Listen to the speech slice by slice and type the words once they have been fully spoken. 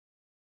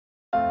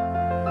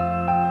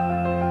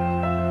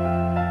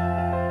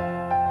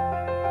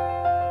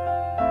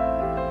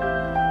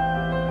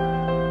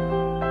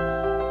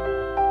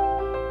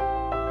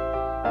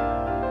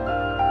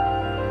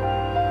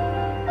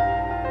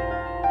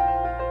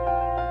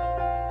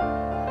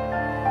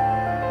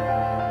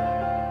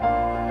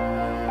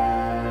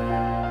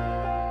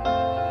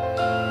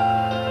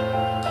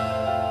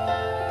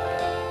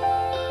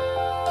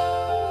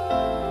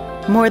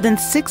More than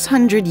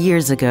 600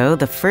 years ago,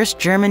 the first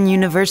German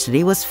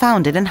university was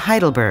founded in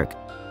Heidelberg.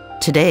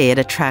 Today, it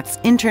attracts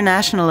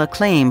international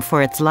acclaim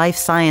for its life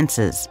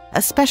sciences,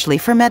 especially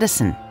for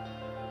medicine.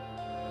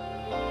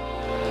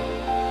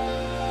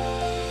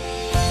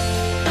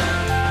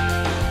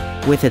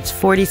 With its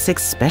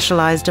 46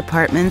 specialized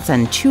departments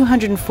and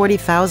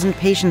 240,000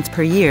 patients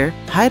per year,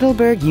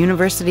 Heidelberg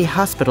University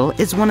Hospital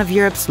is one of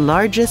Europe's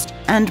largest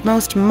and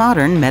most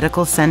modern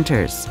medical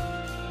centers.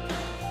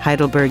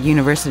 Heidelberg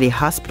University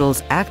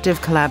Hospital's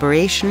active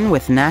collaboration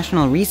with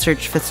national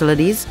research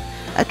facilities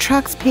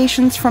attracts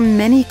patients from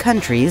many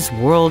countries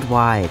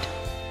worldwide.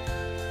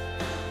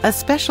 A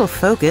special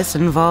focus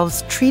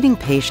involves treating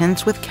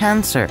patients with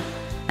cancer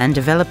and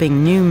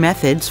developing new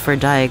methods for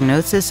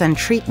diagnosis and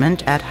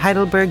treatment at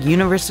Heidelberg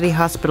University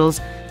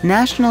Hospital's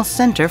National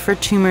Center for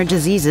Tumor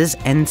Diseases,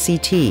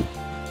 NCT.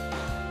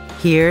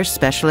 Here,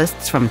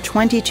 specialists from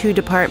 22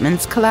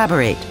 departments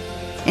collaborate,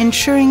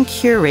 ensuring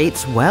cure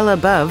rates well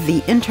above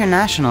the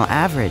international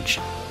average.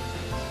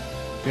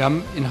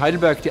 In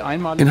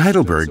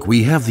Heidelberg,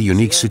 we have the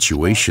unique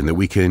situation that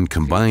we can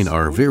combine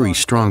our very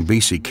strong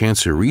basic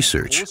cancer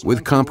research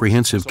with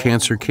comprehensive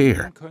cancer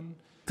care.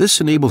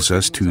 This enables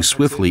us to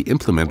swiftly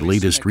implement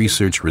latest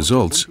research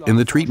results in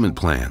the treatment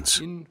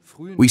plans.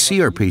 We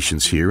see our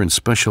patients here in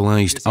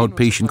specialized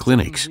outpatient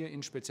clinics.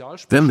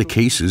 Then the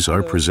cases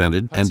are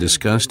presented and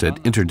discussed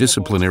at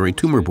interdisciplinary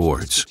tumor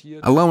boards,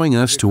 allowing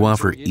us to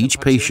offer each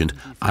patient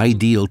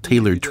ideal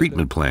tailored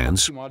treatment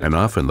plans and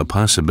often the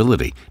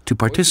possibility to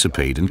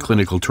participate in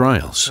clinical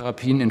trials.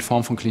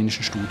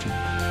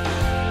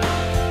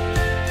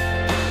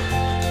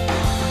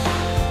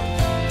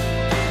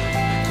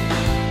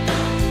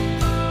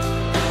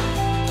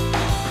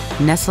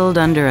 Nestled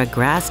under a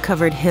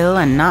grass-covered hill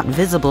and not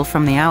visible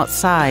from the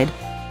outside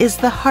is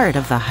the heart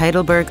of the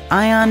Heidelberg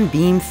Ion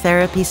Beam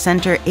Therapy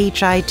Center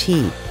HIT,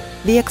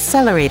 the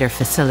accelerator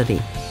facility.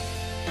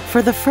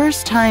 For the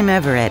first time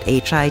ever at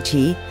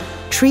HIT,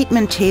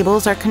 treatment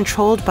tables are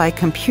controlled by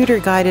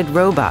computer-guided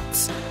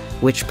robots,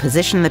 which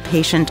position the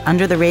patient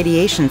under the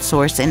radiation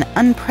source in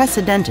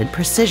unprecedented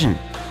precision.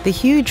 The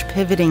huge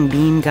pivoting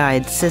beam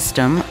guide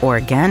system,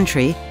 or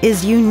gantry,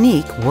 is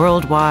unique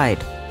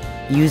worldwide.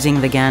 Using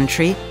the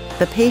gantry,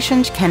 the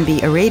patient can be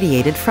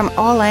irradiated from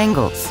all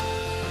angles.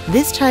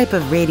 This type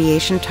of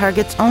radiation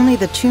targets only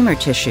the tumor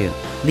tissue,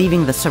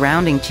 leaving the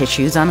surrounding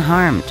tissues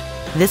unharmed.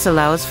 This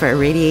allows for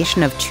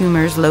irradiation of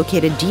tumors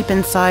located deep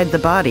inside the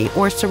body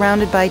or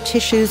surrounded by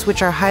tissues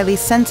which are highly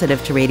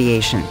sensitive to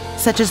radiation,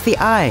 such as the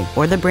eye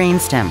or the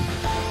brainstem.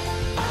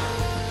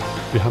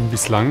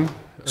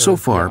 So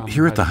far,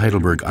 here at the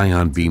Heidelberg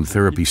Ion Beam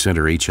Therapy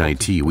Center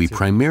HIT, we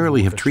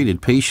primarily have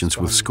treated patients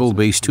with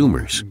skull-based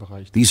tumors.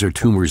 These are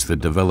tumors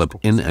that develop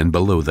in and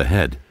below the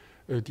head.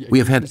 We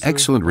have had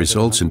excellent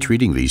results in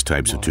treating these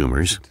types of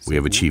tumors. We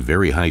have achieved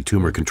very high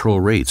tumor control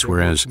rates,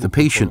 whereas the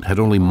patient had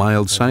only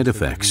mild side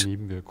effects.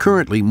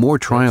 Currently, more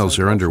trials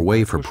are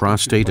underway for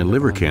prostate and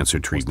liver cancer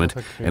treatment,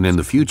 and in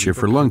the future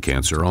for lung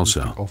cancer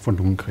also.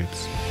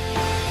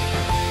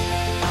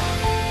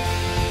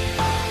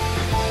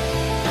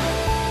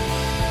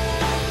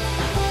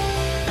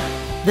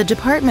 The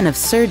Department of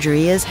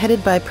Surgery is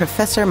headed by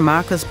Professor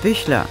Markus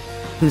Büchler,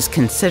 who's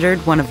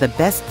considered one of the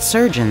best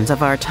surgeons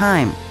of our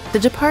time. The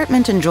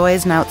department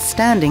enjoys an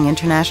outstanding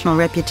international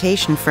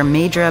reputation for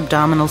major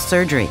abdominal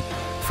surgery,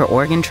 for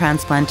organ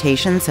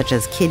transplantation such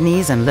as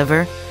kidneys and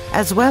liver,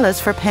 as well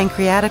as for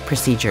pancreatic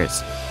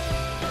procedures.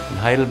 In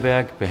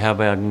Heidelberg,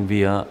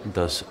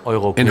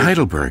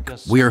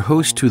 we are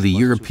host to the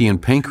European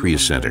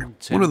Pancreas Center,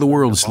 one of the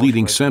world's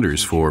leading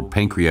centers for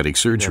pancreatic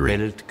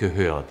surgery.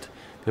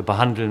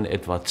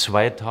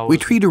 We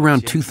treat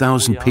around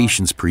 2,000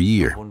 patients per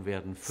year.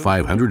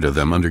 500 of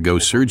them undergo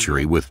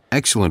surgery with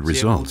excellent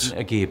results.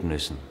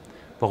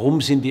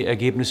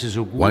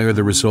 Why are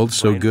the results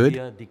so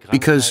good?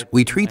 Because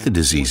we treat the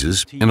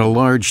diseases in a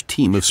large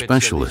team of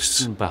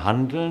specialists.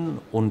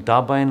 And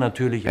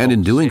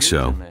in doing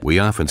so, we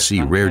often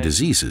see rare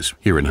diseases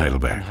here in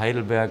Heidelberg.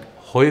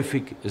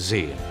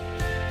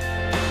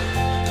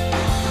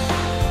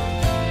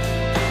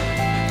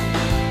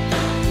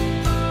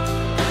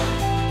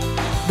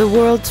 The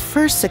world's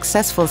first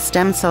successful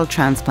stem cell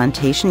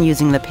transplantation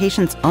using the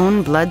patient's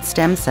own blood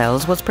stem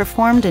cells was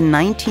performed in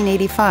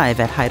 1985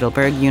 at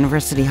Heidelberg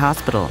University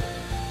Hospital.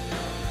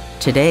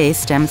 Today,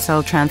 stem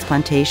cell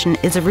transplantation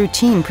is a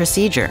routine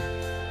procedure.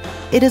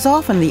 It is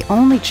often the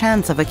only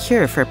chance of a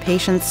cure for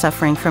patients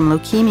suffering from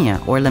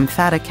leukemia or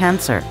lymphatic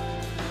cancer.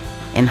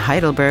 In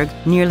Heidelberg,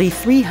 nearly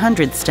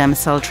 300 stem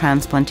cell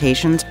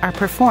transplantations are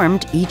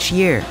performed each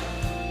year.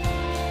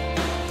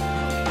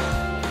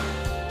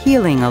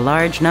 Healing a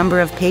large number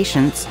of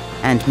patients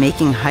and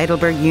making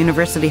Heidelberg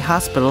University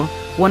Hospital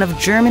one of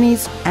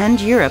Germany's and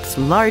Europe's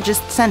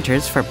largest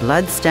centers for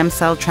blood stem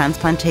cell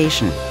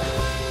transplantation.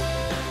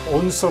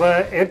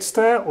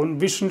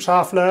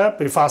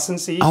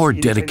 Our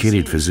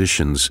dedicated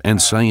physicians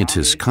and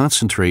scientists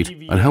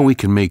concentrate on how we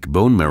can make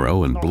bone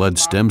marrow and blood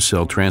stem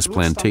cell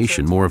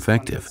transplantation more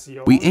effective.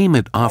 We aim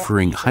at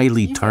offering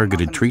highly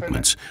targeted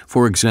treatments,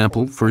 for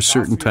example, for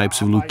certain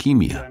types of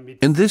leukemia.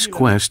 In this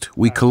quest,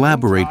 we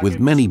collaborate with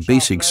many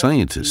basic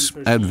scientists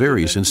at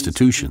various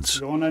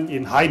institutions.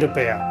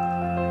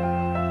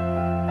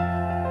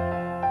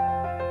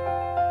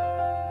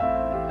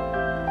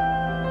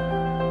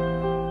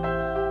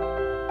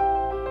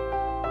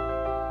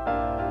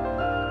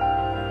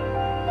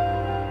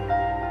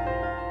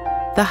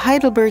 The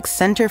Heidelberg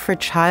Center for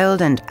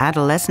Child and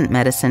Adolescent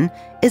Medicine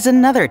is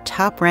another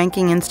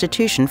top-ranking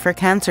institution for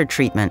cancer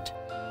treatment.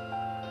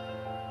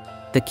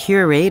 The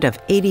cure rate of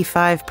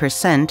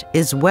 85%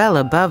 is well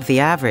above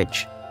the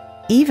average,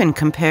 even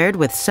compared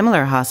with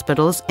similar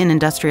hospitals in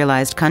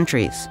industrialized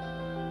countries.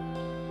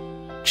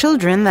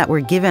 Children that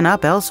were given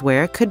up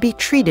elsewhere could be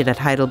treated at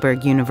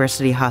Heidelberg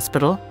University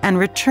Hospital and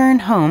return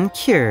home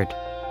cured.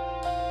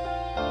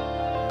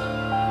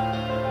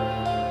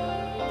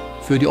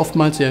 Für die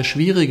oftmals sehr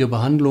schwierige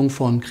Behandlung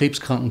von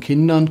krebskranken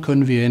Kindern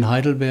können wir in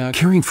Heidelberg.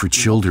 Caring for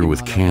children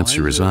with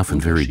cancer is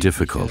often very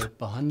difficult.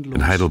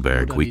 In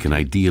Heidelberg, we can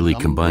ideally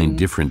combine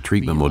different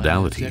treatment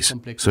modalities,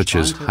 such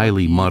as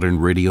highly modern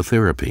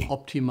radiotherapy,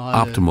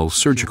 optimal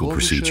surgical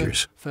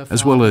procedures,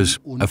 as well as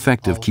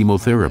effective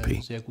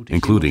chemotherapy,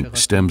 including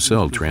stem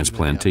cell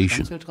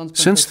transplantation.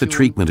 Since the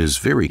treatment is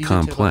very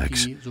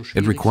complex,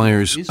 it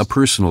requires a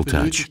personal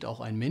touch.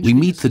 We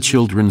meet the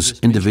children's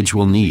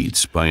individual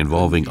needs by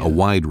involving a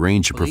wide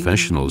range of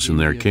professionals in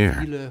their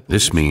care.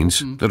 This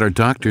means that our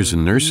doctors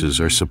and nurses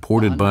are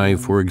supported by,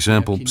 for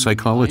example,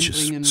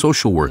 psychologists,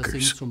 social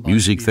workers,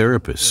 music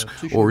therapists,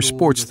 or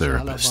sports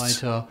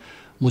therapists.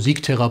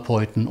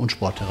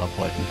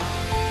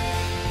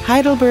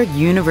 Heidelberg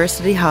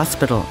University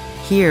Hospital.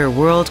 Here,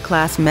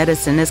 world-class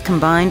medicine is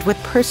combined with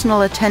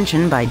personal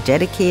attention by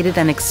dedicated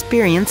and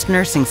experienced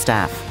nursing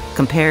staff.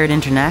 Compared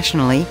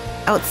internationally,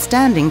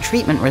 outstanding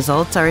treatment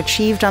results are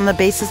achieved on the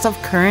basis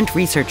of current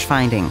research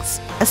findings.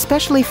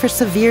 Especially for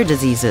severe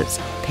diseases,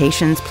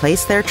 patients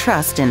place their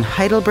trust in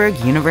Heidelberg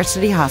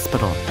University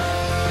Hospital.